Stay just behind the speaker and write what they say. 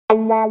Hi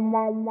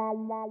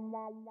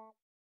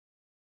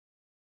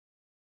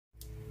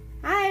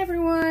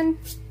everyone,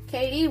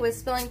 Katie with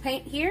Spilling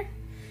Paint here,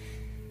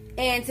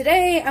 and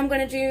today I'm going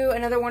to do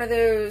another one of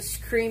those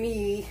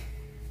creamy,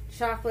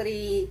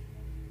 chocolatey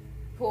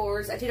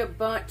pours. I did a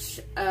bunch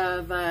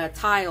of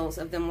tiles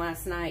of them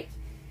last night,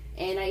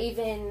 and I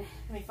even,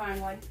 let me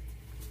find one.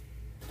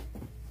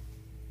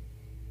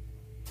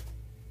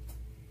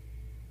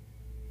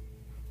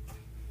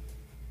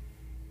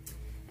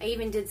 I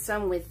even did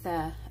some with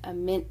a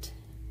mint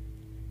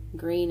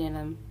green in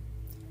them,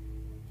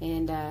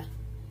 and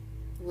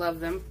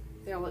love them.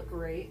 They all look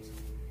great.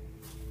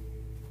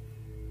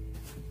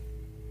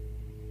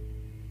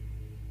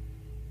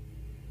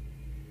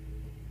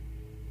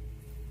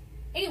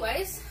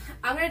 Anyways,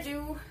 I'm going to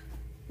do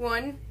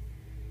one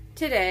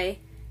today,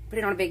 put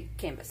it on a big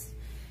canvas.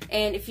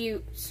 And if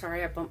you,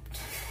 sorry I bumped,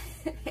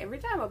 every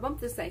time I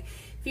bump this thing.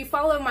 If you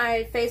follow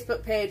my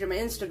Facebook page or my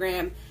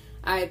Instagram,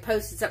 I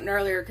posted something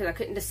earlier because I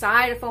couldn't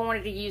decide if I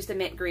wanted to use the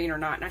mint green or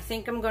not. And I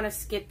think I'm going to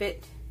skip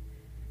it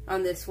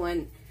on this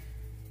one.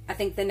 I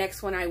think the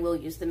next one I will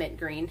use the mint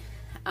green.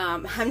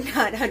 I'm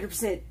not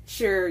 100%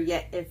 sure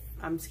yet if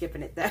I'm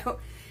skipping it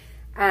though.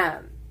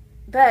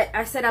 But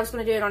I said I was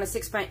going to do it on a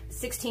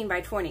 16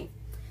 by 20.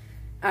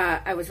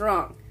 I was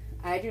wrong.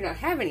 I do not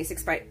have any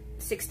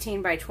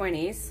 16 by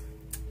 20s.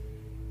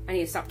 I need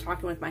to stop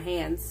talking with my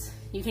hands.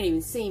 You can't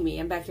even see me.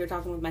 I'm back here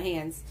talking with my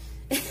hands.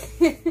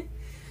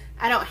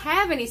 I don't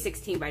have any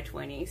 16 by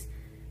 20s.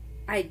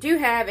 I do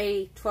have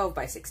a 12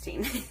 by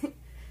 16.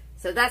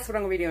 So that's what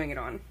I'm going to be doing it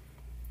on.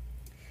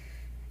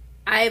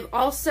 I've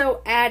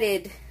also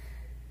added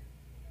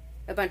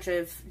a bunch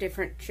of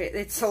different shades.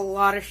 It's a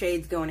lot of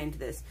shades going into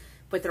this,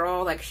 but they're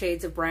all like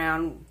shades of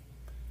brown,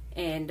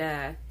 and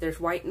there's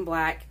white and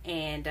black,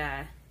 and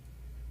a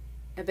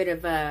bit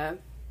of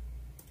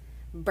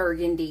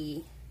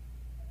burgundy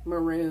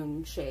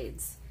maroon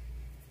shades.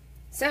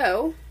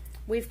 So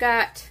we've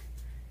got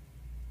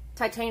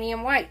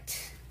titanium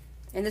white,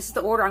 and this is the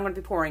order I'm going to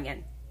be pouring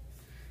in.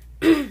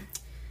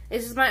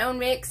 This is my own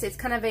mix. It's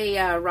kind of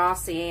a raw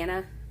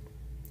sienna.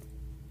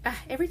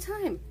 Every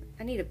time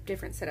I need a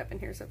different setup in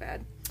here so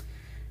bad.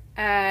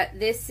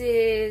 This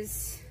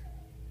is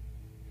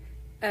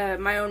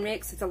my own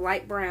mix. It's a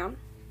light brown.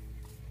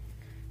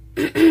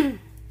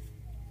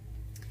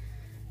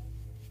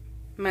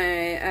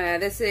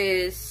 This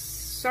is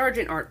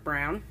Sergeant Art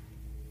Brown.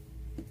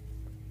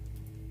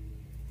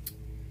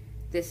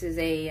 This is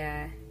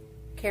a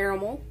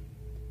caramel,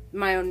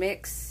 my own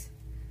mix.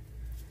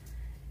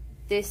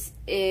 This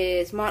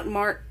is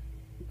Montmartre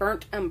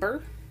Burnt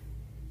Umber.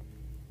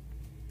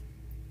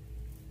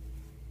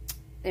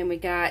 Then we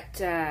got,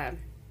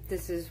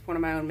 this is one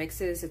of my own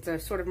mixes. It's a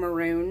sort of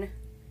maroon,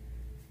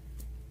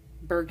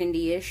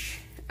 burgundy-ish.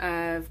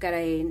 I've got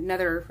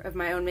another of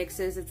my own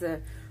mixes. It's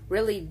a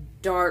really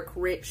dark,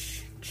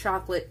 rich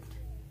chocolate,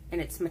 and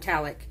it's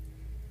metallic.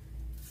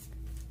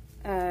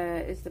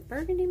 Is the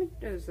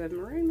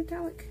maroon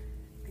metallic?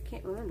 I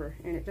can't remember,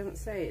 and it doesn't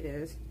say it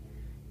is.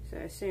 So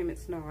I assume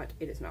it's not.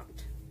 It is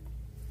not.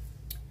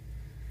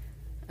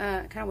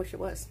 I kind of wish it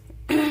was.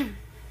 I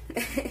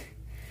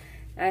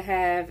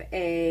have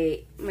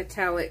a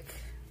metallic,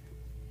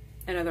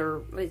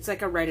 it's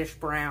like a reddish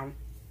brown.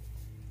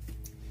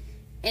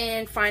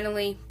 And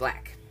finally,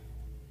 black.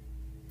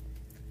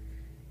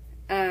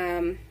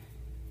 I'm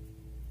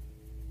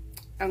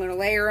going to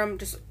layer them,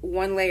 just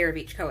one layer of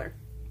each color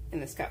in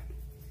this cup.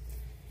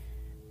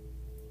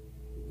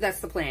 That's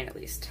the plan, at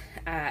least.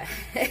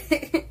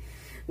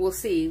 We'll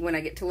see when I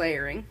get to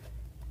layering.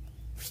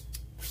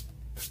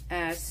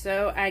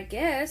 So I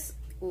guess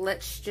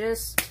let's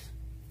just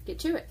get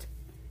to it.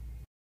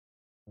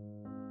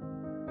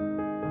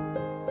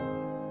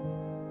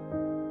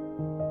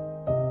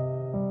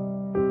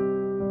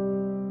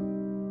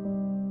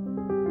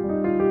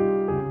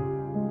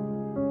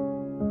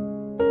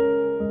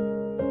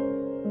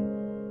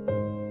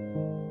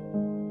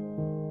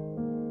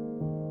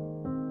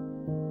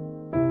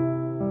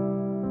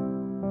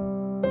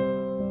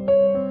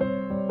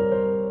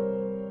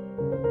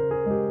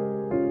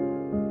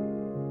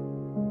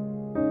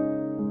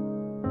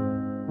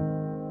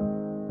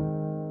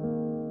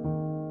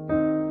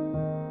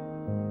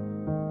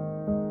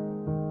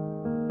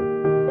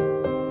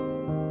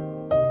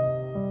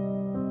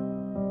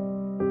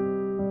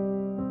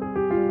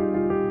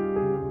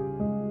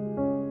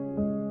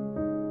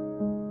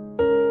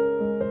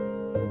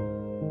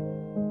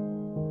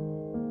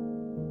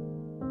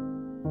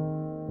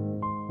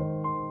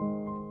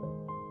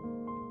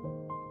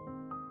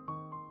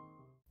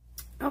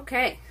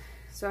 Okay,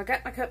 so I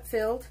got my cup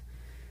filled.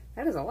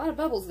 That is a lot of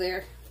bubbles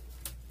there.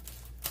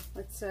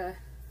 Let's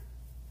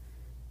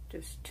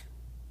just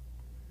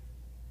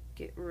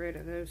get rid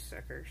of those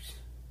suckers.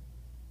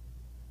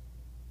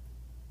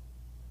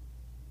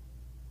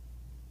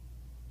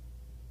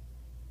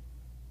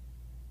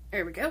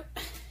 There we go.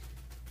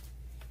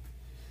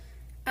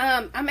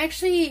 I'm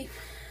actually,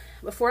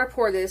 before I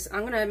pour this,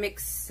 I'm gonna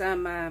mix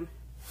some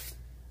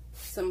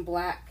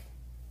black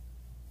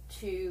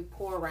to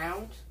pour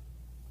around.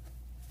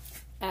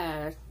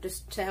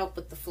 just to help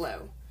with the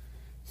flow.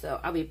 So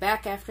I'll be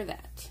back after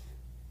that.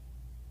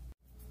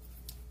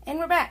 And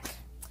we're back.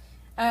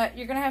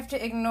 You're gonna have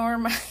to ignore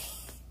my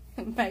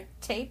my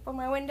tape on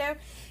my window.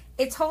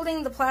 It's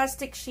holding the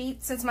plastic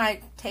sheet, since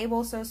my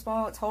table is so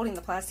small, it's holding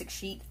the plastic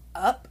sheet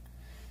up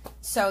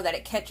so that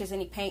it catches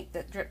any paint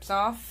that drips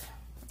off.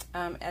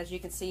 As you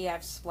can see,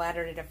 I've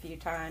splattered it a few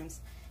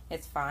times.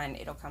 It's fine.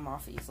 It'll come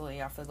off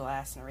easily off the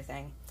glass and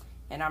everything.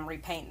 And I'm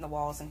repainting the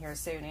walls in here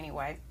soon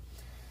anyway.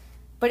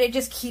 But it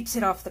just keeps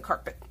it off the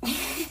carpet.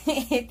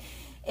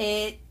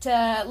 It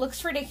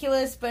looks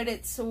ridiculous, but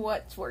it's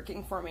what's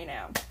working for me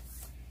now.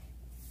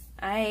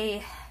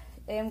 I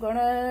am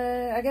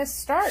gonna, I guess,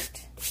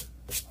 start.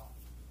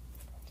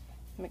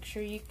 Make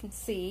sure you can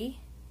see.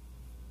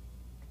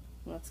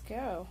 Let's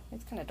go.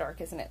 It's kind of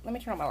dark, isn't it? Let me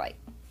turn on my light.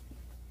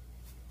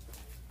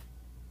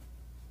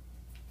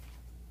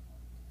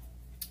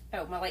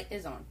 Oh, my light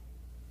is on.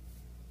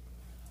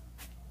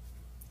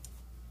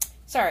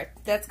 Sorry,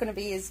 that's going to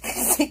be as good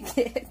as it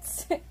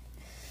gets.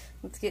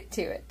 Let's get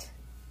to it.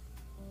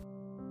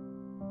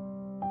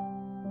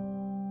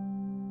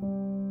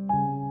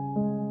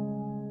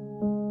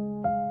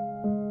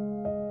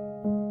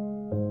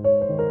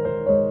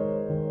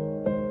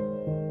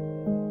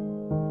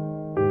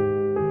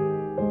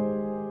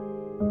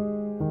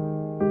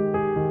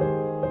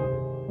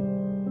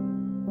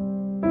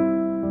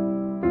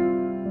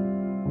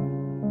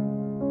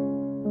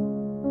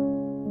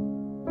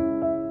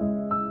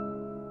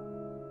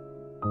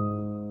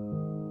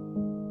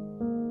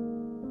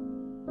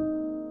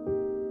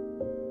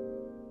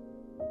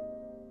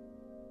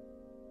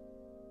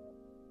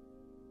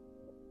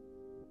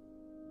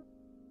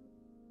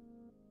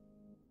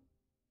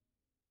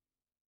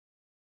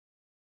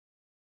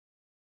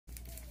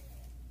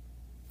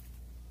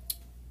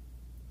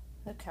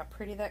 Look how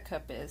pretty that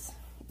cup is.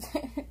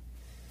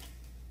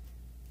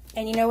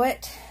 And you know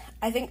what?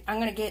 I think I'm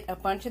going to get a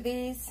bunch of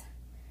these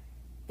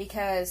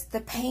because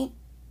the paint,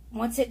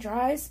 once it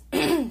dries,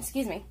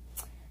 excuse me,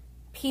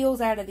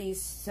 peels out of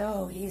these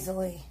so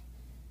easily.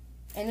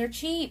 And they're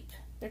cheap.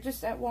 They're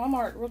just at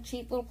Walmart, real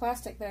cheap little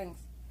plastic things.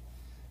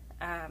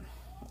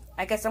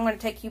 I guess I'm going to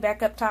take you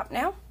back up top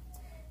now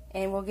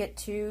and we'll get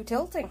to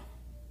tilting.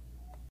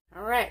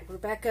 Alright, we're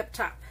back up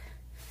top.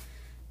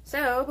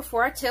 So,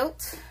 before I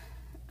tilt,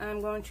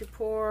 I'm going to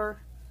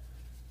pour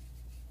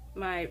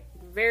my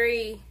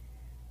very,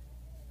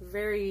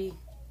 you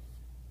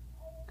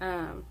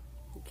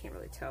can't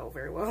really tell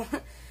very well.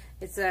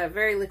 It's a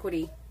very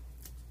liquidy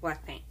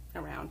black paint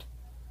around.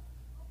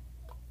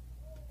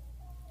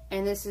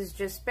 And this is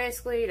just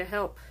basically to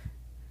help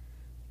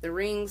the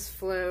rings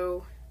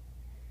flow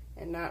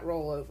and not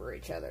roll over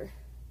each other.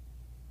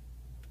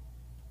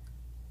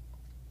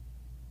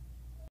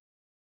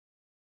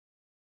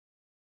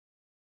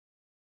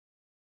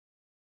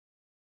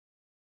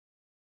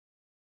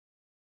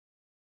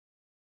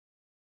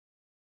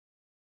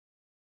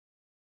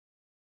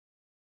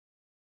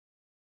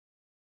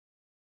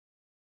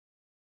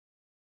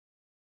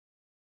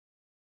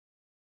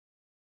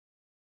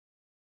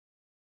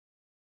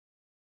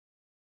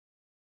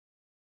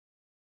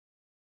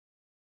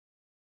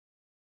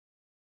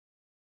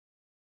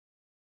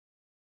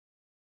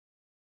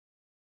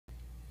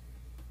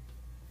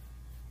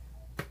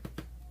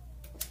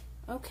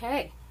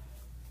 Okay.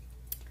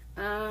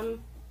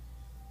 I'm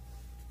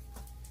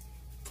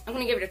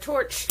gonna give it a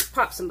torch,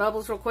 pop some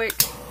bubbles real quick.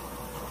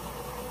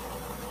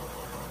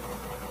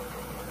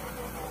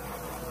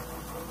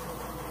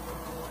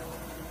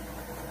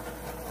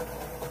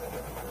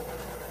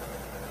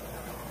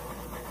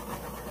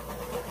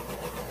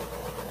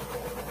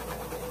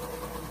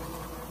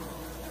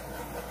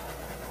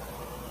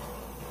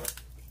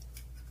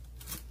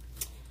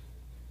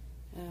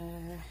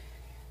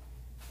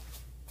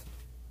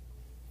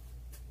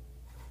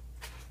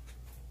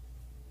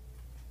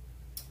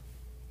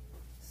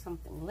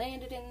 Something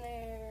landed in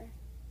there.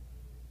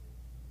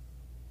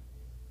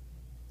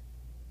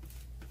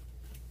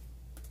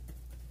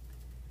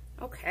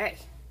 Okay.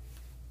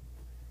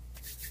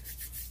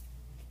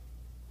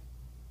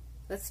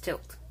 Let's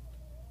tilt.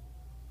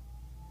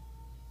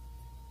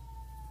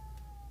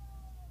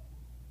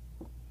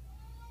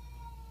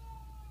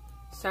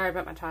 Sorry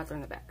about my toddler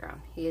in the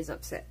background. He is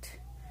upset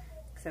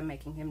because I'm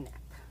making him nap.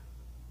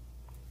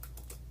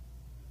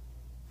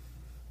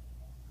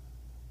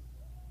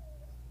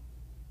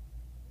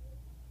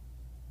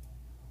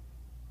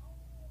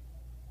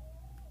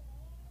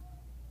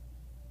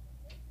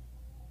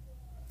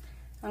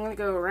 I'm going to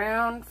go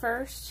around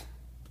first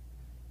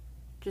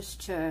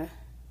just to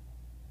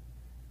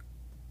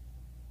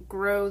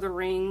grow the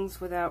rings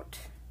without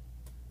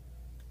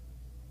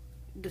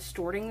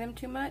distorting them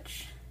too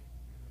much.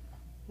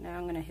 Now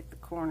I'm going to hit the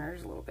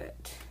corners a little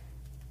bit.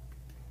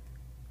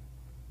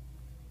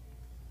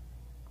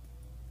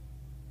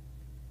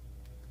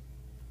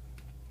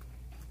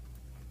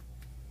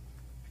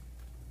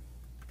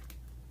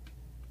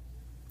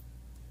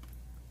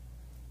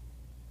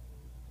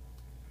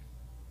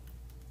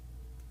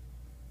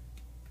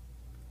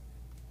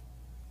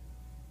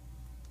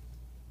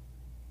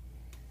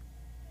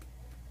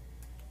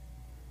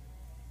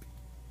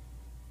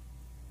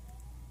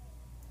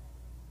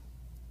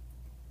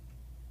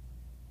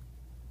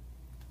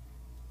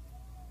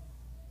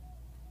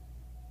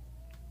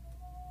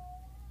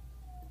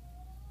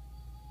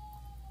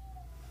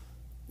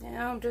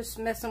 now I'm just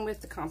messing with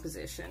the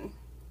composition.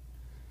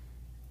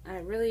 I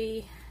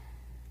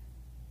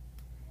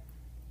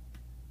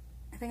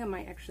think I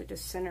might actually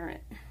just center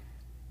it.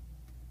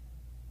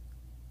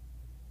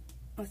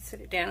 Let's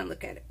sit it down and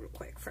look at it real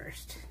quick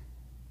first.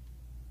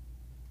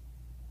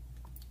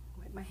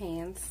 Wipe my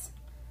hands.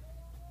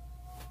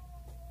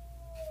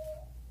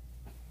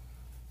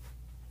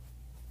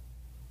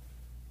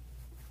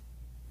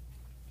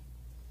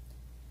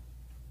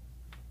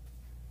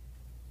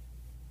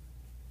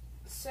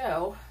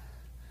 So,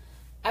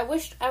 I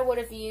wished I would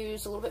have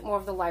used a little bit more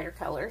of the lighter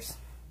colors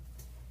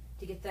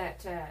to get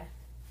that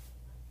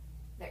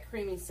that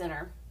creamy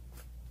center.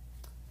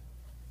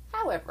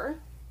 However,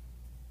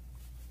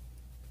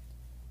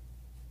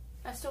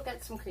 I still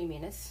got some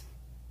creaminess.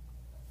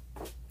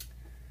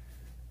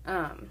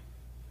 I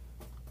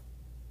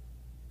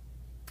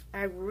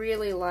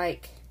really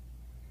like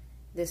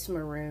this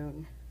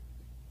maroon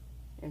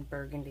and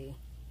burgundy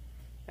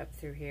up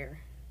through here.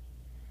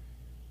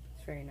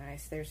 It's very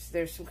nice.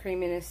 There's some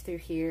creaminess through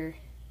here.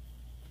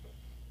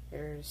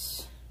 I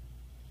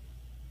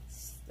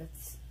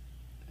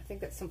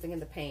think that's something in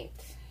the paint.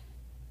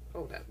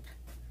 Hold up.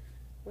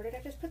 Where did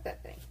I just put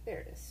that thing? There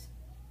it is.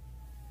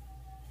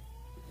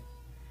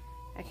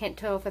 I can't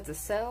tell if that's a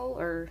cell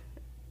or...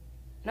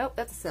 Nope,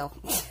 that's a cell.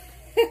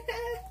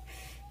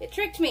 It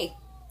tricked me.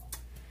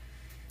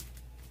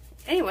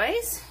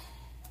 Anyways,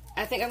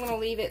 I think I'm going to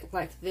leave it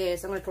like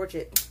this. I'm going to torch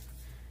it.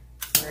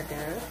 There we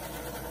go.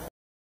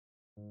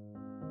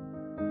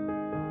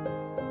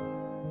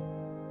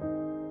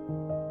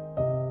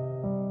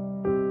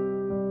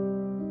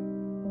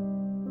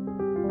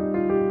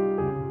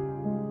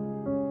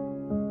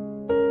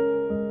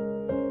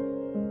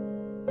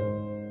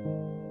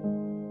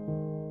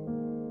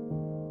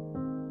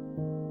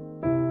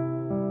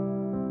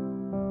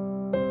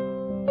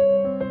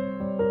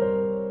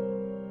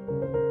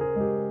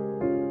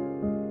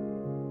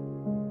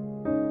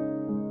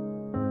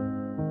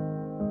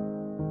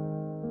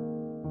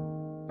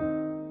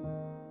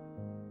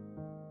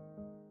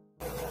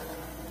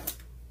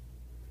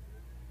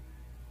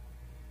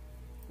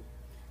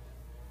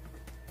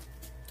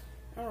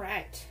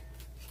 Alright,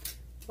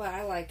 well,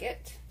 I like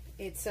it.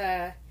 It's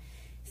not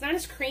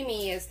as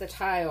creamy as the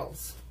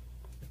tiles,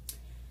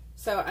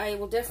 so I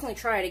will definitely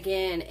try it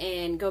again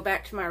and go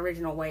back to my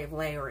original way of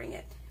layering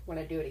it when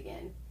I do it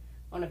again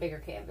on a bigger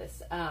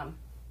canvas. I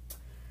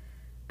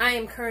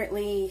am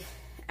currently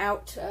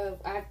out of,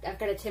 I've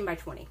got a 10 by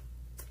 20,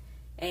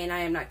 and I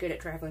am not good at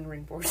traveling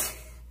ring boards,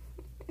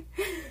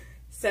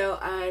 so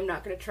I'm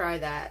not going to try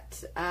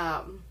that.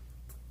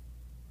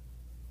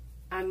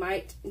 I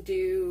might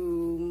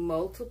do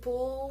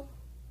multiple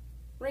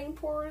ring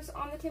pours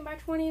on the 10 by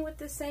 20 with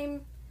the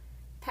same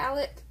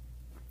palette.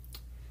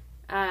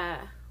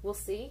 We'll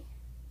see.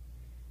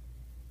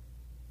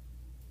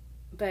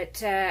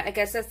 But I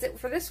guess that's it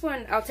for this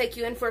one. I'll take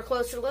you in for a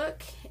closer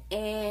look,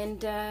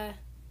 and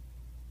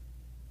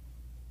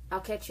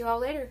I'll catch you all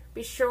later.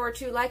 Be sure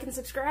to like and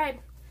subscribe.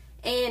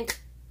 And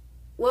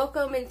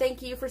welcome and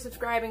thank you for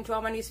subscribing to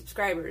all my new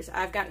subscribers.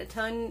 I've gotten a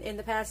ton in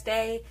the past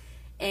day,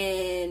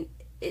 and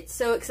it's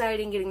so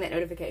exciting getting that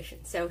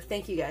notification. So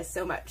thank you guys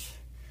so much.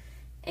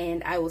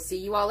 And I will see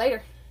you all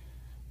later.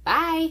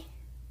 Bye.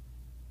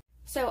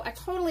 So I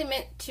totally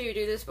meant to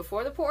do this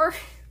before the pour,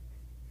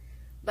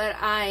 but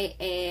I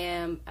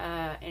am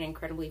an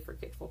incredibly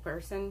forgetful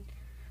person.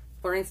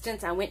 For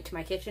instance, I went to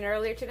my kitchen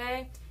earlier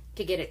today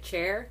to get a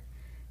chair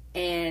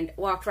and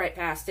walked right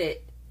past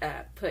it,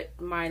 put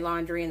my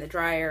laundry in the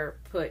dryer,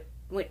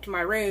 went to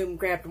my room,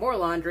 grabbed more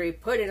laundry,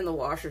 put it in the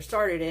washer,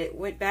 started it,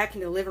 went back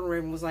into the living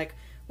room and was like,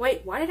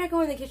 wait, why did I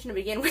go in the kitchen to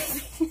begin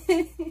with?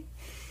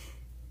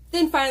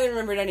 Then finally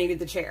remembered I needed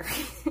the chair.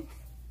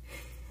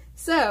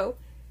 So,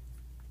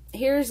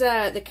 here's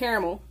the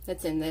caramel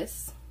that's in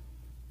this.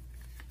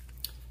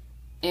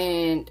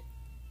 And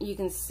you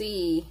can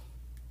see,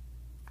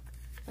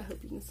 I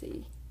hope you can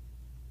see,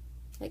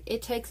 like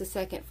it takes a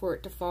second for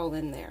it to fall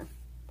in there.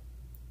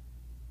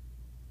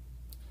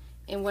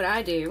 And what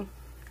I do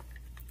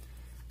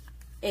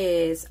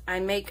is I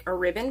make a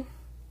ribbon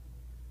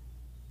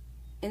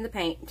in the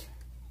paint,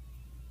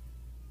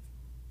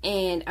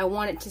 and I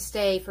want it to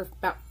stay for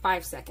about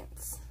 5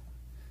 seconds.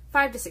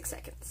 5 to 6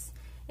 seconds.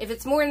 If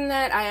it's more than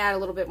that, I add a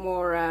little bit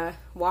more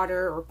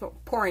water or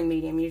pouring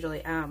medium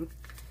usually.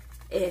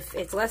 If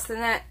it's less than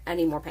that, I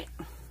need more paint.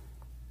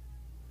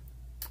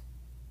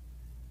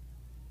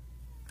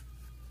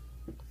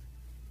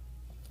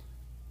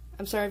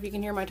 I'm sorry if you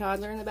can hear my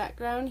toddler in the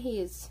background.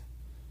 He is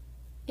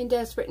in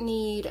desperate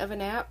need of a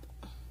nap,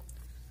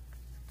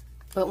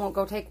 but won't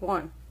go take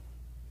one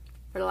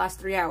for the last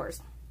 3 hours.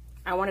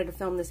 I wanted to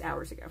film this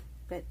hours ago,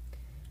 but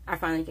I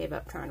finally gave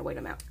up trying to wait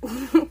him out.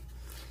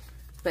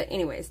 But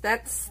anyways,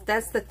 that's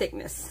the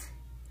thickness.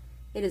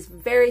 It is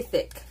very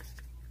thick.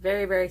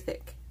 Very, very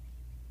thick.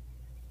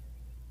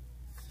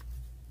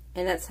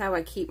 And that's how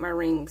I keep my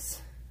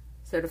rings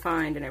so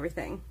defined and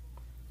everything.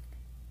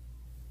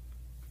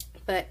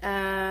 But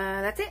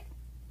that's it.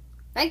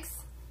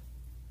 Thanks.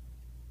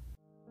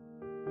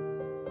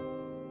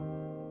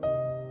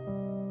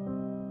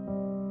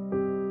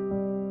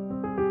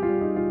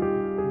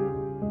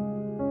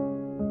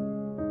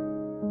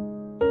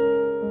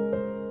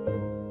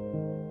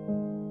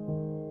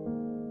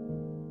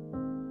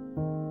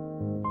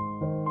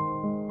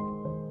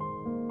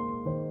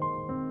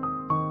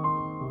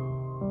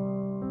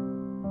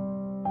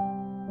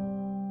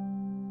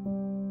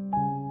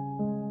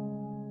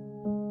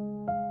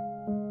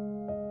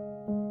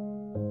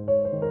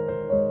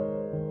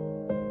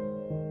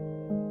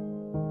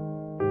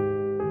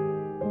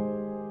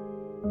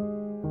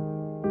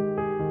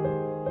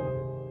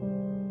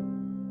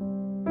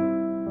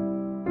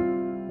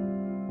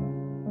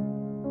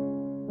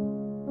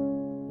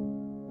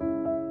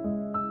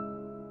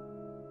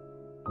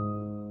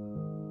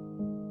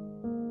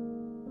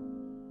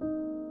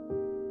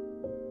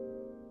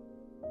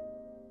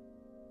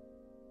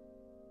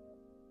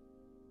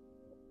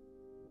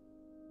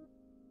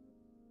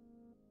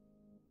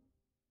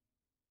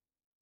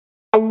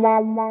 la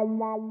la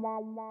la la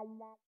la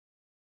la